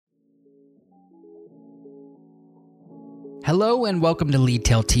Hello and welcome to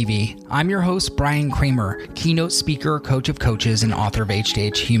LeadTail TV. I'm your host, Brian Kramer, keynote speaker, coach of coaches, and author of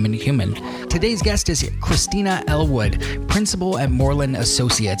H2H Human to Human. Today's guest is Christina Elwood, principal at Moreland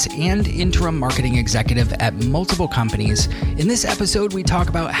Associates and interim marketing executive at multiple companies. In this episode, we talk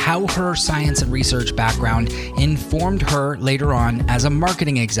about how her science and research background informed her later on as a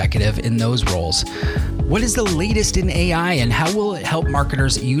marketing executive in those roles. What is the latest in AI and how will it help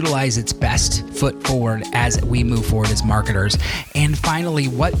marketers utilize its best foot forward as we move forward as marketers? And finally,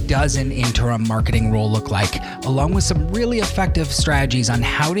 what does an interim marketing role look like, along with some really effective strategies on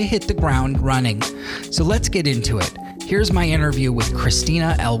how to hit the ground running? So let's get into it. Here's my interview with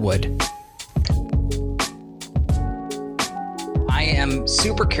Christina Elwood. I am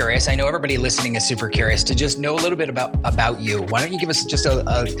super curious. I know everybody listening is super curious to just know a little bit about you. Why don't you give us just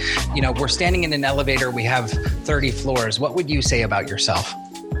we're standing in an elevator. We have 30 floors. What would you say about yourself?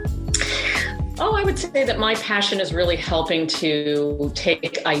 Oh, I would say that my passion is really helping to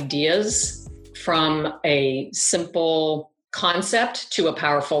take ideas from a simple concept to a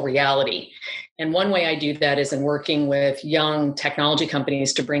powerful reality. And one way I do that is in working with young technology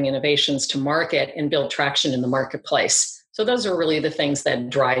companies to bring innovations to market and build traction in the marketplace. So those are really the things that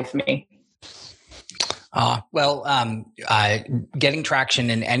drive me. Getting traction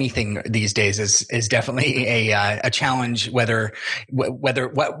in anything these days is definitely a challenge, no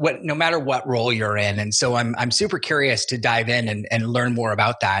matter what role you're in. And so I'm super curious to dive in and learn more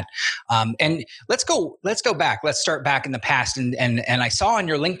about that. And let's go back. Let's start back in the past. And I saw on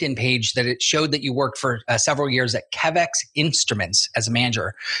your LinkedIn page that it showed that you worked for several years at Kevex Instruments as a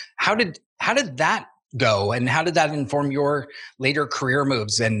manager. How did that go, and how did that inform your later career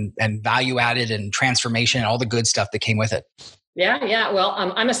moves and value added and transformation and all the good stuff that came with it? Yeah. Well,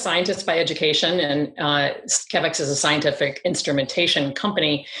 I'm a scientist by education, and Kevex is a scientific instrumentation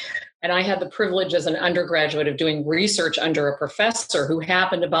company. And I had the privilege as an undergraduate of doing research under a professor who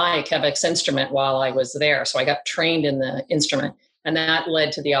happened to buy a Kevex instrument while I was there. So I got trained in the instrument, and that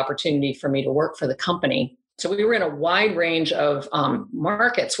led to the opportunity for me to work for the company. So we were in a wide range of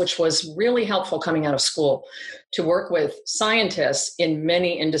markets, which was really helpful coming out of school to work with scientists in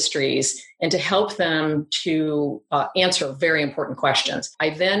many industries and to help them to answer very important questions. I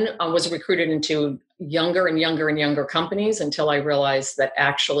then was recruited into younger and younger companies until I realized that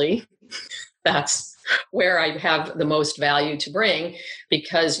actually that's where I have the most value to bring,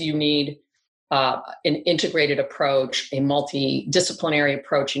 because you need an integrated approach, a multidisciplinary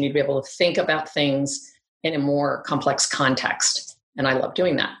approach. You need to be able to think about things in a more complex context. And I love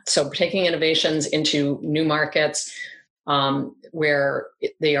doing that. So taking innovations into new markets where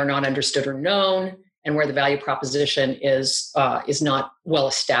they are not understood or known, and where the value proposition is not well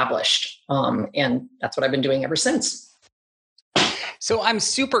established. And that's what I've been doing ever since. So I'm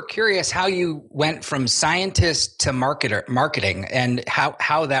super curious how you went from scientist to marketing, and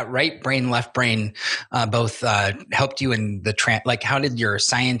how that right brain, left brain both helped you in the how did your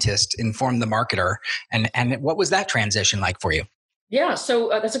scientist inform the marketer, and what was that transition like for you? Yeah, so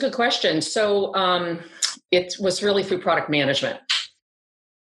that's a good question. So it was really through product management.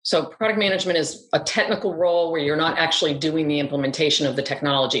 So product management is a technical role where you're not actually doing the implementation of the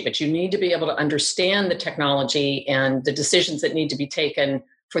technology, but you need to be able to understand the technology and the decisions that need to be taken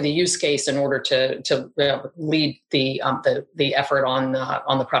for the use case in order to lead the effort on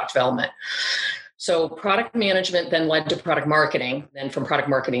the product development. So product management then led to product marketing, then from product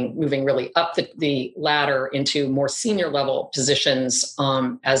marketing moving really up the ladder into more senior level positions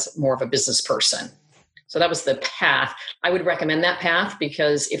as more of a business person. So that was the path. I would recommend that path,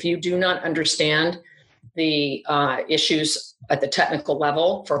 because if you do not understand the issues at the technical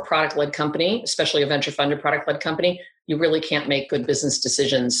level for a product-led company, especially a venture-funded product-led company, you really can't make good business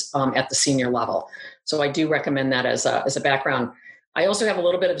decisions at the senior level. So I do recommend that as a background. I also have a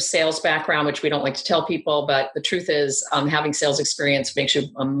little bit of a sales background, which we don't like to tell people, but the truth is having sales experience makes you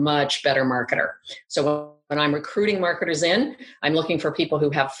a much better marketer. So when I'm recruiting marketers in, I'm looking for people who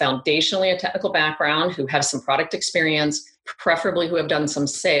have foundationally a technical background, who have some product experience, preferably who have done some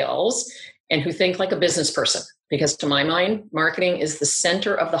sales, and who think like a business person. Because to my mind, marketing is the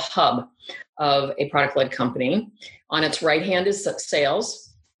center of the hub of a product-led company. On its right hand is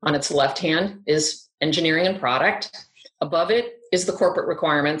sales. On its left hand is engineering and product. Above it is the corporate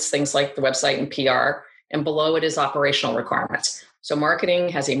requirements, things like the website and PR. And below it is operational requirements. So marketing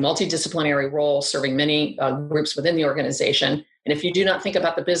has a multidisciplinary role serving many groups within the organization. And if you do not think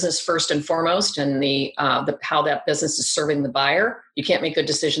about the business first and foremost and how that business is serving the buyer, you can't make good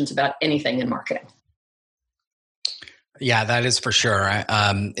decisions about anything in marketing. Yeah, that is for sure.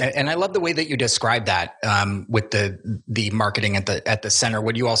 And I love the way that you describe that with the marketing at the center.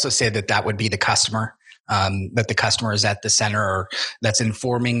 Would you also say that would be the customer? that the customer is at the center, or that's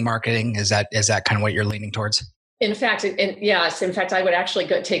informing marketing? Is that kind of what you're leaning towards? In fact, yes. In fact, I would actually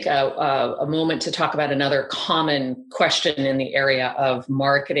take a moment to talk about another common question in the area of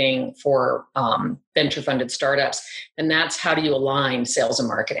marketing for venture-funded startups, and that's how do you align sales and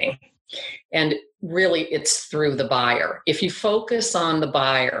marketing? And really, it's through the buyer. If you focus on the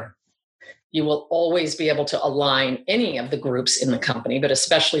buyer, you will always be able to align any of the groups in the company, but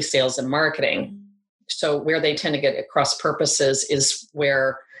especially sales and marketing. So where they tend to get at cross purposes is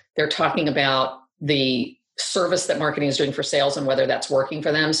where they're talking about the service that marketing is doing for sales and whether that's working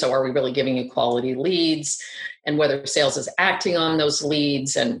for them. So are we really giving you quality leads, and whether sales is acting on those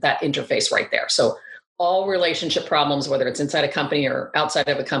leads, and that interface right there. So all relationship problems, whether it's inside a company or outside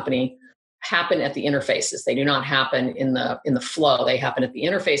of a company, happen at the interfaces. They do not happen in the flow. They happen at the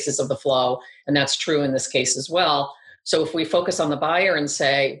interfaces of the flow. And that's true in this case as well. So if we focus on the buyer and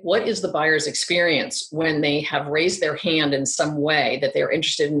say, what is the buyer's experience when they have raised their hand in some way that they're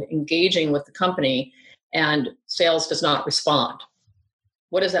interested in engaging with the company and sales does not respond?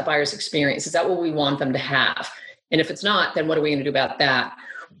 What is that buyer's experience? Is that what we want them to have? And if it's not, then what are we going to do about that?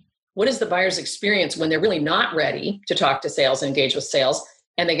 What is the buyer's experience when they're really not ready to talk to sales and engage with sales,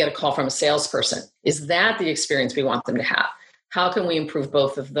 and they get a call from a salesperson? Is that the experience we want them to have? How can we improve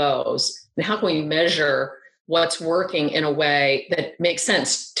both of those? And how can we measure what's working in a way that makes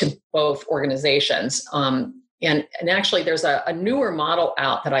sense to both organizations? And actually, there's a newer model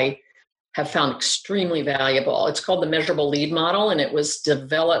out that I have found extremely valuable. It's called the measurable lead model, and it was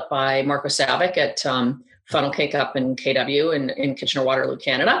developed by Marco Savic at Funnel Cake up in KW in Kitchener-Waterloo,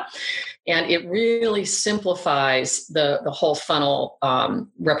 Canada. And it really simplifies the whole funnel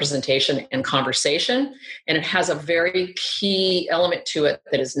representation and conversation. And it has a very key element to it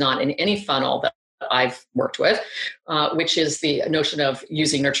that is not in any funnel that I've worked with, which is the notion of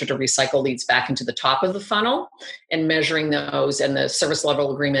using nurture to recycle leads back into the top of the funnel and measuring those and the service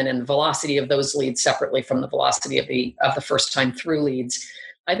level agreement and the velocity of those leads separately from the velocity of the first time through leads.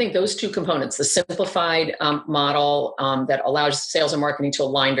 I think those two components, the simplified model that allows sales and marketing to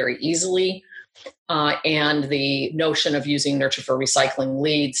align very easily, and the notion of using nurture for recycling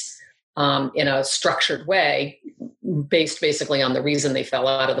leads in a structured way, based basically on the reason they fell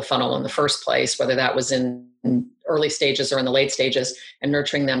out of the funnel in the first place, whether that was in early stages or in the late stages, and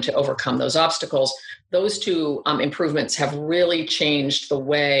nurturing them to overcome those obstacles. Those two improvements have really changed the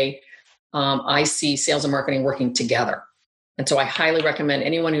way I see sales and marketing working together. And so I highly recommend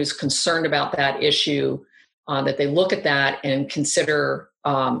anyone who's concerned about that issue that they look at that and consider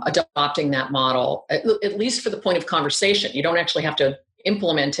adopting that model, at least for the point of conversation. You don't actually have to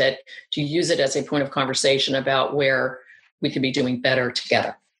implement it to use it as a point of conversation about where we could be doing better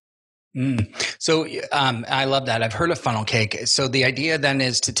together. So I love that. I've heard of funnel cake. So the idea then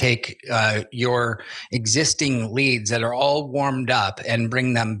is to take your existing leads that are all warmed up and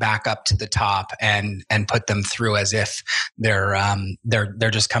bring them back up to the top and put them through as if they're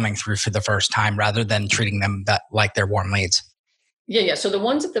just coming through for the first time, rather than treating them like they're warm leads. Yeah. So the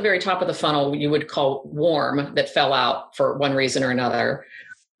ones at the very top of the funnel you would call warm, that fell out for one reason or another.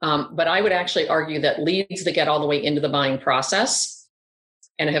 But I would actually argue that leads that get all the way into the buying process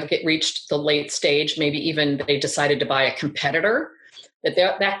and have reached the late stage, maybe even they decided to buy a competitor,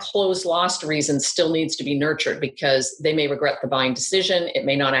 that closed lost reason still needs to be nurtured, because they may regret the buying decision. It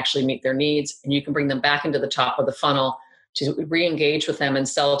may not actually meet their needs, and you can bring them back into the top of the funnel to re-engage with them and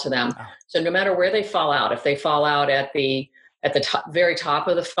sell to them. So no matter where they fall out, if they fall out at the top, very top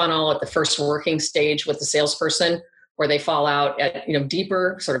of the funnel, at the first working stage with the salesperson, or they fall out at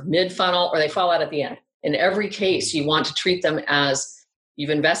deeper sort of mid funnel, or they fall out at the end. In every case, you want to treat them as you've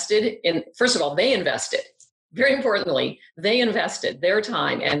invested in. First of all, they invested. Very importantly, they invested their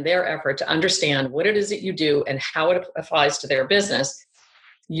time and their effort to understand what it is that you do and how it applies to their business.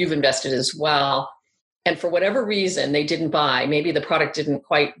 You've invested as well. And for whatever reason, they didn't buy. Maybe the product didn't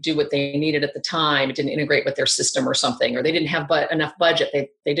quite do what they needed at the time. It didn't integrate with their system or something, or they didn't have enough budget.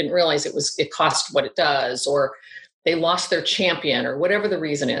 They didn't realize it cost what it does, or they lost their champion, or whatever the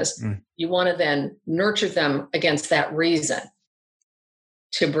reason is. You want to then nurture them against that reason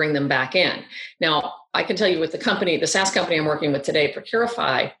to bring them back in. Now, I can tell you with the SaaS company I'm working with today,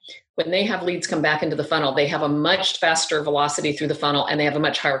 Procurify, when they have leads come back into the funnel, they have a much faster velocity through the funnel, and they have a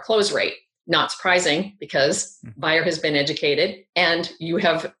much higher close rate. Not surprising, because buyer has been educated and you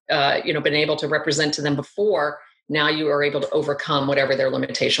have been able to represent to them before. Now you are able to overcome whatever their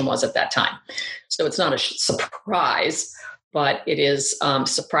limitation was at that time. So it's not a surprise, but it is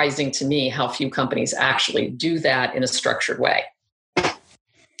surprising to me how few companies actually do that in a structured way.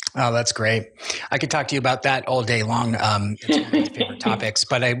 Oh, that's great. I could talk to you about that all day long. It's one of my favorite topics,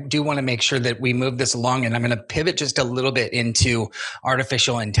 but I do want to make sure that we move this along, and I'm going to pivot just a little bit into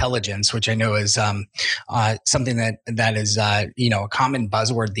artificial intelligence, which I know is something that is a common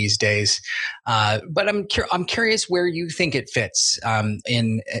buzzword these days. But I'm curious where you think it fits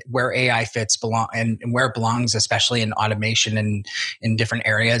in where AI fits and where it belongs, especially in automation and in different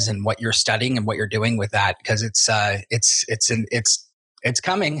areas, and what you're studying and what you're doing with that, because it's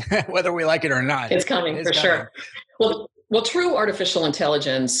coming, whether we like it or not. It's coming for sure. Well, true artificial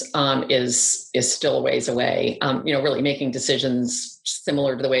intelligence is still a ways away. Really making decisions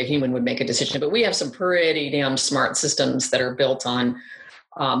similar to the way a human would make a decision. But we have some pretty damn smart systems that are built on,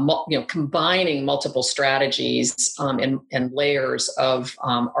 combining multiple strategies and layers of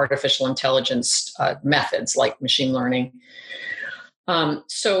artificial intelligence methods like machine learning.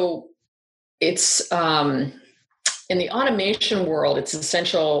 So it's in the automation world, it's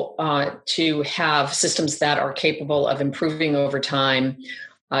essential to have systems that are capable of improving over time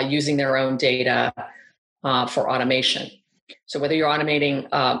using their own data for automation. So whether you're automating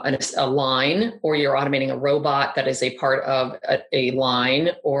a line, or you're automating a robot that is a part of a line,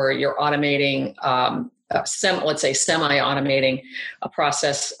 or you're automating semi-automating a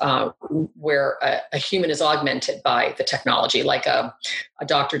process where a human is augmented by the technology, like a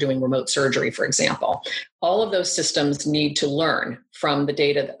doctor doing remote surgery, for example. All of those systems need to learn from the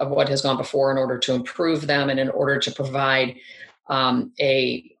data of what has gone before in order to improve them and in order to provide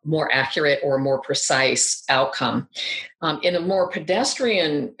a more accurate or more precise outcome. In a more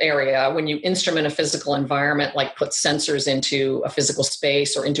pedestrian area, when you instrument a physical environment, like put sensors into a physical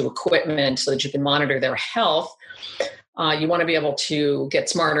space or into equipment so that you can monitor their health, you want to be able to get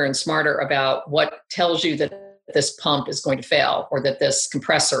smarter and smarter about what tells you that this pump is going to fail, or that this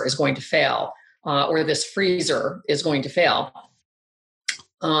compressor is going to fail, or this freezer is going to fail.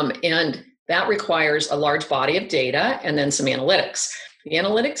 And that requires a large body of data and then some analytics. The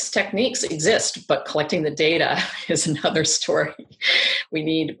analytics techniques exist, but collecting the data is another story. We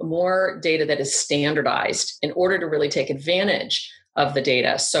need more data that is standardized in order to really take advantage of the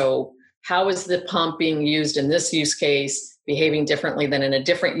data. So how is the pump being used in this use case behaving differently than in a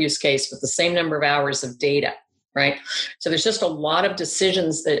different use case with the same number of hours of data, right? So there's just a lot of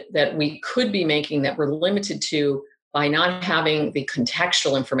decisions that we could be making that we're limited to by not having the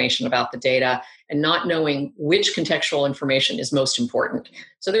contextual information about the data and not knowing which contextual information is most important.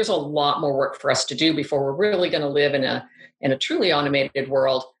 So there's a lot more work for us to do before we're really going to live in a truly automated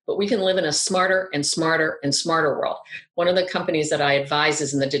world, but we can live in a smarter and smarter and smarter world. One of the companies that I advise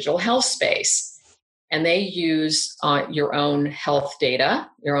is in the digital health space, and they use your own health data,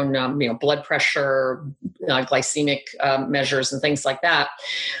 your own blood pressure, glycemic measures and things like that,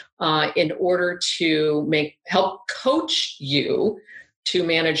 in order to help coach you to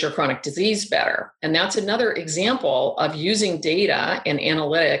manage your chronic disease better. And that's another example of using data and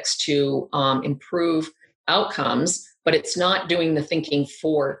analytics to improve outcomes, but it's not doing the thinking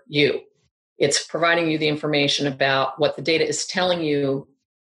for you. It's providing you the information about what the data is telling you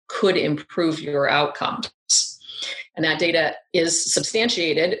could improve your outcomes. And that data is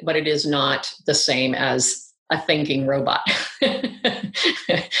substantiated, but it is not the same as a thinking robot.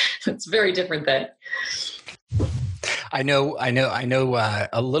 It's a very different thing. I know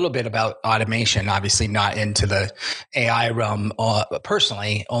a little bit about automation, obviously not into the AI realm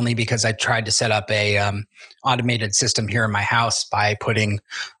personally, only because I tried to set up a automated system here in my house by putting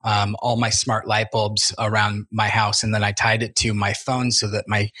all my smart light bulbs around my house, and then I tied it to my phone so that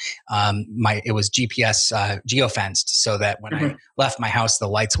it was GPS geofenced, so that when I left my house, the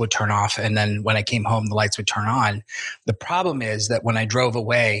lights would turn off, and then when I came home, the lights would turn on. The problem is that when I drove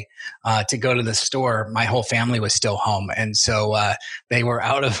away to go to the store, my whole family was still home, and so they were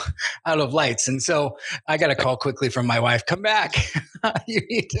out of lights, and so I got a call quickly from my wife. Come back! You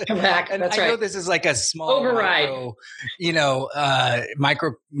need to come back. And that's I right. know this is like a small override,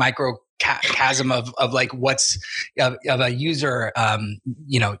 micro chasm of like what's of a user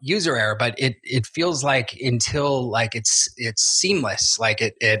user error, but it feels like until like it's seamless, like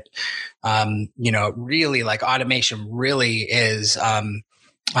it really, like automation really is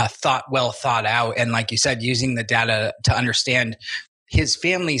well thought out, and like you said, using the data to understand his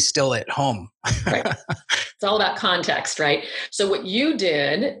family's still at home. Right. It's all about context, right? So what you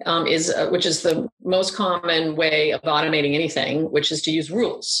did is, which is the most common way of automating anything, which is to use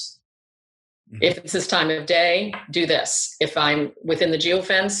rules. Mm-hmm. If it's this time of day, do this. If I'm within the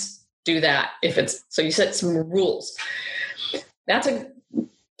geofence, do that. So you set some rules. That's a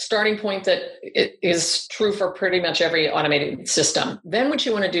starting point that is true for pretty much every automated system. Then what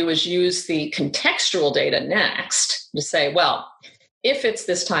you want to do is use the contextual data next to say, well, if it's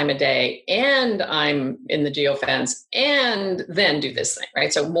this time of day and I'm in the geofence, and then do this thing,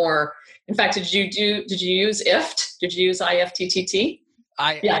 right? So more, in fact, did you use IFTTT? Did you use IFTTT?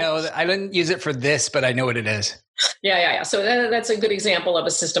 I know that I didn't use it for this, but I know what it is. Yeah. So that's a good example of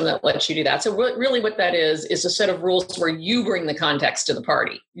a system that lets you do that. So really what that is a set of rules where you bring the context to the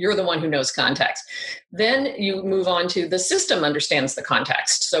party. You're the one who knows context. Then you move on to the system understands the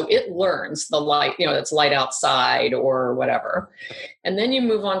context. So it learns the light, it's light outside or whatever. And then you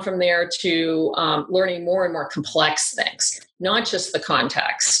move on from there to learning more and more complex things, not just the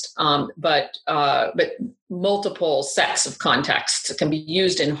context, but multiple sets of contexts that can be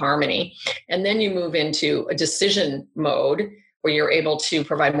used in harmony. And then you move into a decision mode where you're able to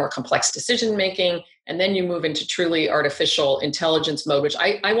provide more complex decision making. And then you move into truly artificial intelligence mode, which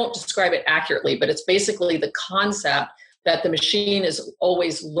I won't describe it accurately, but it's basically the concept that the machine is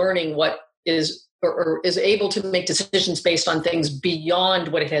always learning what is or is able to make decisions based on things beyond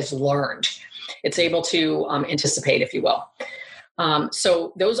what it has learned. It's able to anticipate, if you will.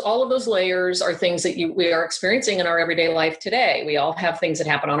 So all of those layers are things that we are experiencing in our everyday life today. We all have things that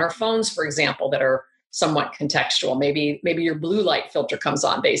happen on our phones, for example, that are somewhat contextual. Maybe your blue light filter comes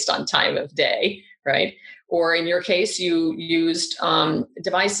on based on time of day, right? Or in your case, you used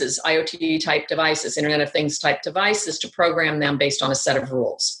devices, IoT type devices, Internet of Things type devices to program them based on a set of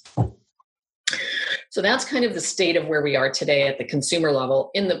rules. So that's kind of the state of where we are today at the consumer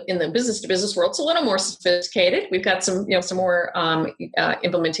level. In the business to business world, it's a little more sophisticated. We've got some more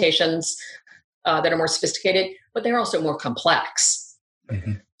implementations that are more sophisticated, but they're also more complex.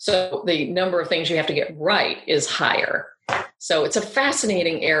 Mm-hmm. So the number of things you have to get right is higher. So it's a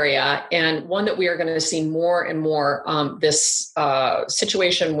fascinating area, and one that we are going to see more and more. This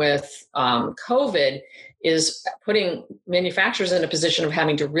situation with COVID is putting manufacturers in a position of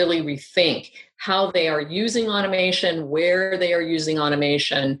having to really rethink how they are using automation, where they are using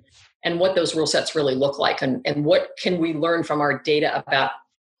automation, and what those rule sets really look like, and what can we learn from our data about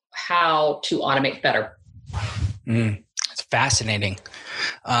how to automate better. It's fascinating.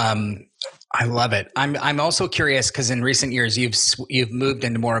 I love it. I'm also curious because in recent years you've moved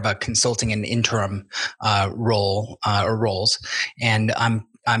into more of a consulting and interim role or roles, and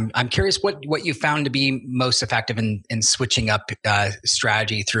I'm curious what you found to be most effective in switching up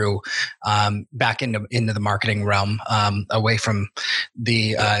strategy through back into the marketing realm, away from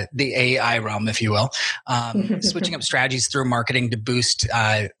the AI realm, if you will. Switching up strategies through marketing to boost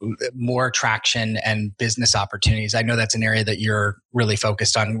more traction and business opportunities. I know that's an area that you're really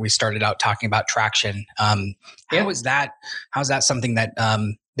focused on. We started out talking about traction. How's that something that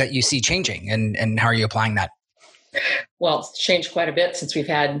that you see changing, and how are you applying that? Well, it's changed quite a bit since we've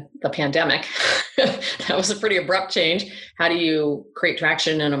had the pandemic. That was a pretty abrupt change. How do you create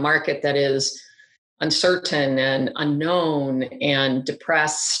traction in a market that is uncertain and unknown and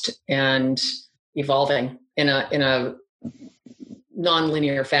depressed and evolving in a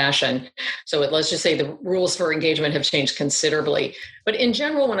nonlinear fashion? So let's just say the rules for engagement have changed considerably. But in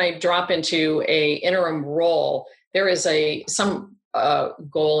general, when I drop into a interim role, there is some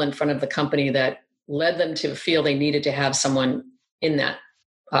goal in front of the company that led them to feel they needed to have someone in that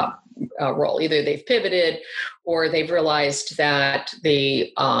role. Either they've pivoted or they've realized that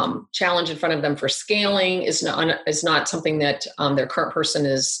the challenge in front of them for scaling is not something that their current person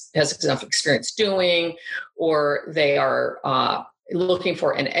has enough experience doing, or they are looking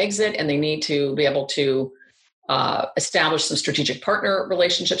for an exit and they need to be able to establish some strategic partner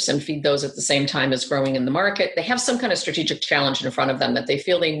relationships and feed those at the same time as growing in the market. They have some kind of strategic challenge in front of them that they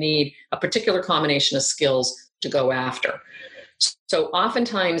feel they need a particular combination of skills to go after. So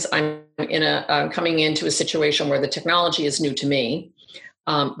oftentimes I'm coming into a situation where the technology is new to me,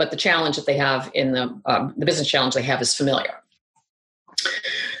 but the challenge that they have in the business challenge they have is familiar.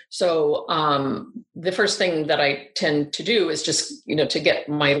 So the first thing that I tend to do is just, to get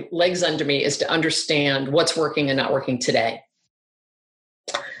my legs under me is to understand what's working and not working today.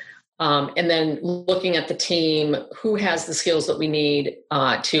 And then looking at the team, who has the skills that we need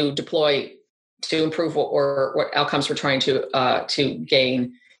to deploy to improve what outcomes we're trying to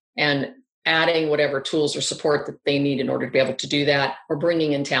gain, and adding whatever tools or support that they need in order to be able to do that, or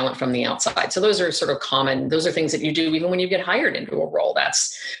bringing in talent from the outside. So those are sort of common. Those are things that you do even when you get hired into a role.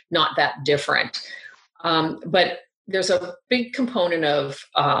 That's not that different. But there's a big component of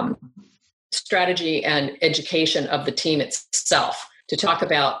strategy and education of the team itself. To talk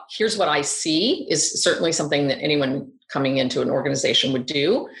about, here's what I see, is certainly something that anyone coming into an organization would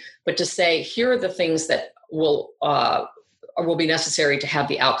do. But to say, here are the things that will be necessary to have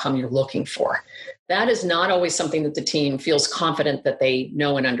the outcome you're looking for. That is not always something that the team feels confident that they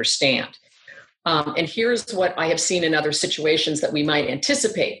know and understand. And here's what I have seen in other situations that we might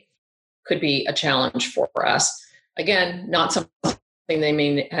anticipate could be a challenge for us. Again, not something they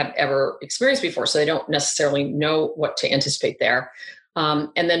may have ever experienced before, so they don't necessarily know what to anticipate there.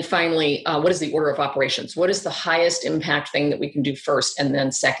 And then finally, what is the order of operations? What is the highest impact thing that we can do first, and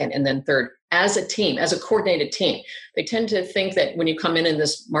then second, and then third, as a team, as a coordinated team? They tend to think that when you come in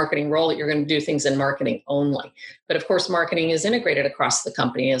this marketing role, that you're going to do things in marketing only. But of course, marketing is integrated across the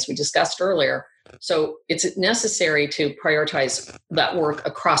company, as we discussed earlier. So it's necessary to prioritize that work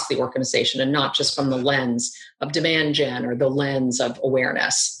across the organization and not just from the lens of demand gen or the lens of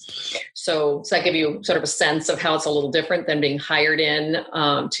awareness. So does that give you sort of a sense of how it's a little different than being hired in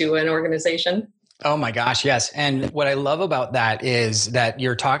to an organization? Oh my gosh, yes. And what I love about that is that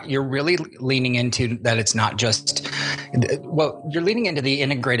you're really leaning into that it's not just, well, you're leaning into the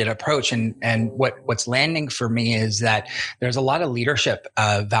integrated approach. And what's landing for me is that there's a lot of leadership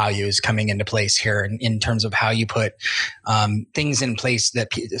values coming into place here in terms of how you put things in place,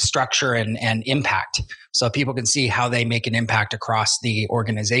 that structure and impact. So people can see how they make an impact across the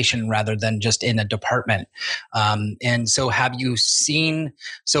organization rather than just in a department. And so have you seen,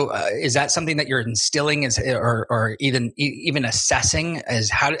 is that something that you're instilling or even assessing, is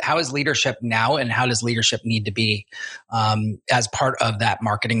how is leadership now, and how does leadership need to be as part of that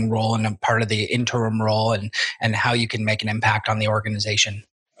marketing role and a part of the interim role, and how you can make an impact on the organization?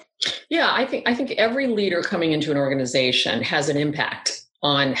 Yeah, I think every leader coming into an organization has an impact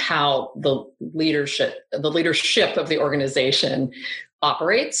on how the leadership of the organization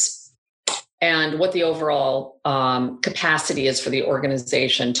operates, and what the overall capacity is for the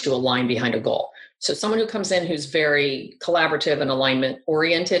organization to align behind a goal. So someone who comes in who's very collaborative and alignment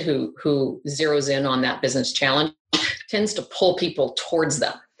oriented, who zeroes in on that business challenge, tends to pull people towards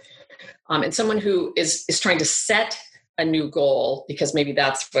them. And someone who is trying to set a new goal, because maybe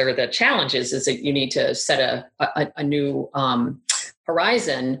that's where the challenge is that you need to set a new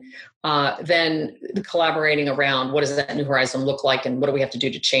horizon, then collaborating around what does that new horizon look like, and what do we have to do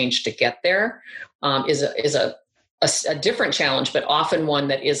to change to get there, is a different challenge, but often one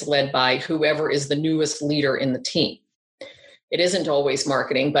that is led by whoever is the newest leader in the team. It isn't always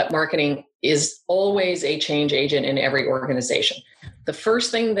marketing, but marketing is always a change agent in every organization. The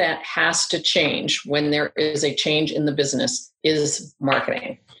first thing that has to change when there is a change in the business is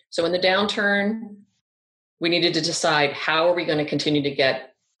marketing. So in the downturn, we needed to decide, how are we going to continue to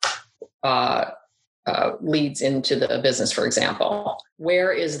get leads into the business, for example?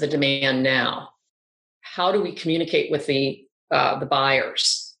 Where is the demand now? How do we communicate with the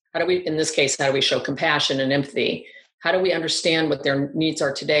buyers? In this case, how do we show compassion and empathy? How do we understand what their needs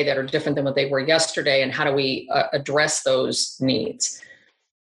are today that are different than what they were yesterday? And how do we address those needs?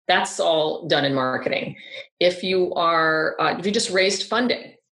 That's all done in marketing. If you just raised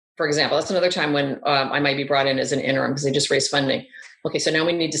funding, for example, that's another time when I might be brought in as an interim because they just raised funding. Okay, so now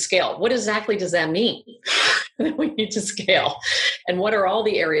we need to scale. What exactly does that mean? That we need to scale? And what are all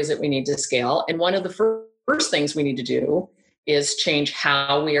the areas that we need to scale? And one of the first things we need to do is change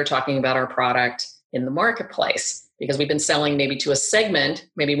how we are talking about our product in the marketplace, because we've been selling maybe to a segment.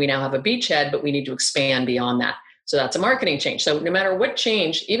 Maybe we now have a beachhead, but we need to expand beyond that. So that's a marketing change. So no matter what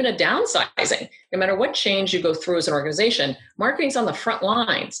change, even a downsizing, no matter what change you go through as an organization, marketing's on the front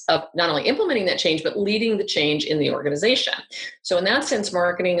lines of not only implementing that change, but leading the change in the organization. So in that sense,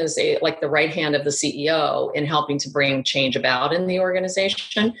 marketing is like the right hand of the CEO in helping to bring change about in the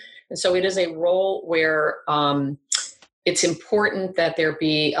organization. And so it is a role where it's important that there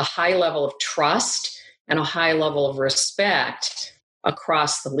be a high level of trust and a high level of respect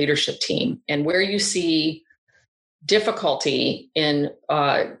across the leadership team. And where you see difficulty in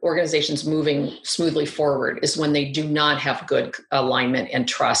organizations moving smoothly forward is when they do not have good alignment and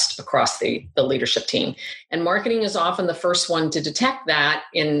trust across the leadership team. And marketing is often the first one to detect that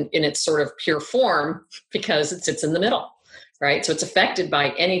in its sort of pure form, because it sits in the middle, right? So it's affected by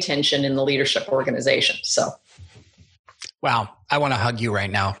any tension in the leadership organization. So, wow, I want to hug you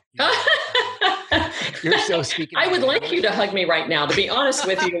right now. You're so speaking. I would like you to hug me right now, to be honest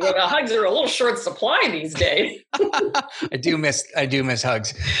with you. Hugs are a little short supply these days. I do miss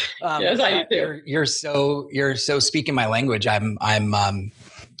hugs. Yes, I do. You're so speaking my language. I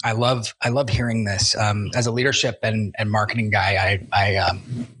love hearing this. As a leadership and marketing guy,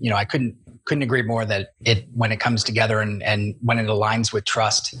 I couldn't agree more that when it comes together and when it aligns with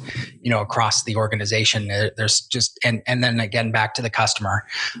trust, across the organization, there's just, and then again, back to the customer,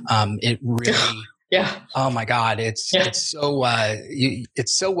 it really, Yeah. Oh my God. It's so,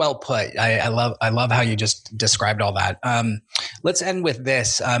 it's so well put. I love how you just described all that. Let's end with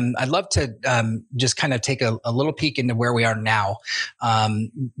this. I'd love to just kind of take a little peek into where we are now.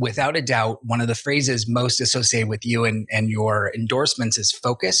 Without a doubt, one of the phrases most associated with you and your endorsements is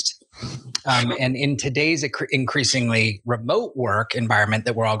focused. And in today's increasingly remote work environment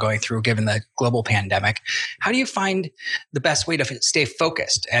that we're all going through, given the global pandemic, how do you find the best way to stay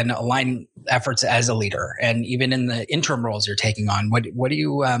focused and align efforts as a leader? And even in the interim roles you're taking on, what are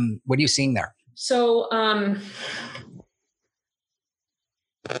you seeing there? So,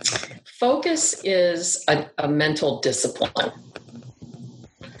 focus is a mental discipline.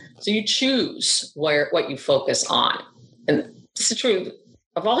 So you choose what you focus on, and this is true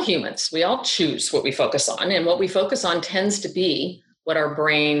of all humans. We all choose what we focus on, and what we focus on tends to be what our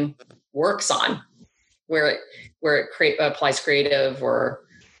brain works on, where it applies creative or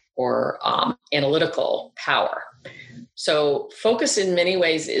analytical power. So focus in many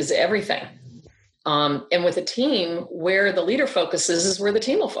ways is everything. And with a team, where the leader focuses is where the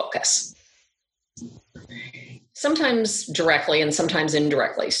team will focus. Sometimes directly and sometimes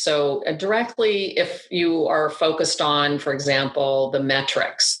indirectly. So directly, if you are focused on, for example, the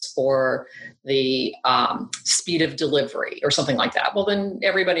metrics or the speed of delivery or something like that, well, then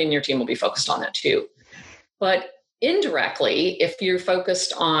everybody in your team will be focused on that too. But indirectly, if you're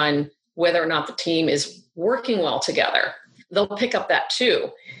focused on whether or not the team is working well together, they'll pick up that too.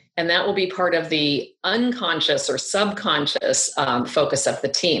 And that will be part of the unconscious or subconscious focus of the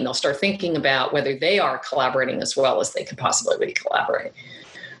team. They'll start thinking about whether they are collaborating as well as they could possibly be collaborating.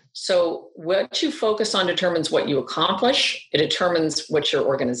 So what you focus on determines what you accomplish. It determines what your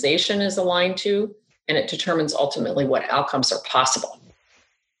organization is aligned to, and it determines ultimately what outcomes are possible.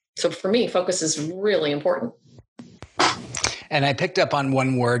 So for me, focus is really important. And I picked up on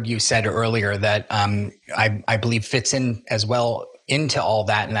one word you said earlier that I believe fits in as well into all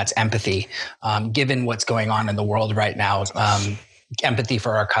that, and that's empathy. Given what's going on in the world right now, empathy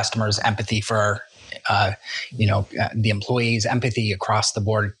for our customers, empathy for the employees, empathy across the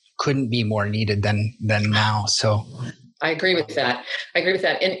board couldn't be more needed than now. So I agree with that.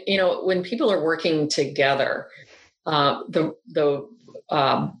 And when people are working together,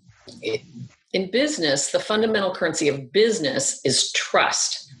 in business, the fundamental currency of business is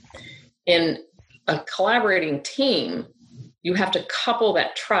trust. In a collaborating team, you have to couple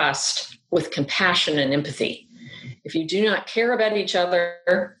that trust with compassion and empathy. If you do not care about each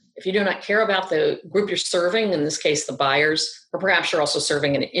other, if you do not care about the group you're serving, in this case, the buyers, or perhaps you're also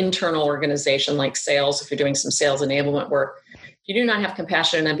serving an internal organization like sales, if you're doing some sales enablement work, if you do not have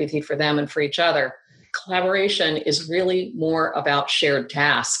compassion and empathy for them and for each other, collaboration is really more about shared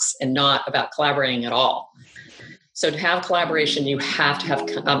tasks and not about collaborating at all. So to have collaboration, you have to have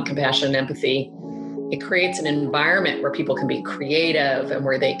compassion and empathy. It creates an environment where people can be creative and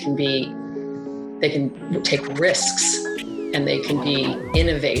where they can take risks and they can be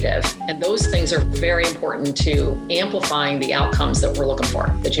innovative. And those things are very important to amplifying the outcomes that we're looking for,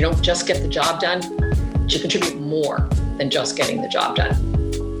 that you don't just get the job done, but you contribute more than just getting the job done.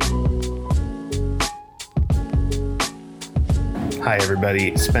 Hi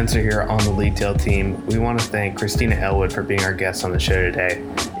everybody, Spencer here on the LeadTail team. We want to thank Christina Elwood for being our guest on the show today.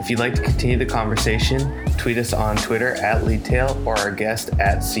 If you'd like to continue the conversation, tweet us on Twitter at LeadTail or our guest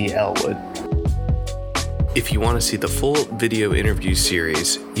at C. Elwood. If you want to see the full video interview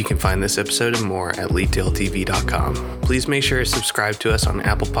series, you can find this episode and more at leadtailtv.com. Please make sure to subscribe to us on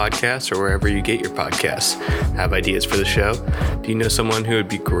Apple Podcasts or wherever you get your podcasts. Have ideas for the show? Do you know someone who would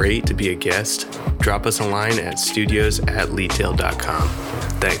be great to be a guest? Drop us a line at studios@leadtail.com.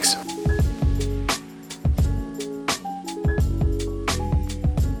 Thanks.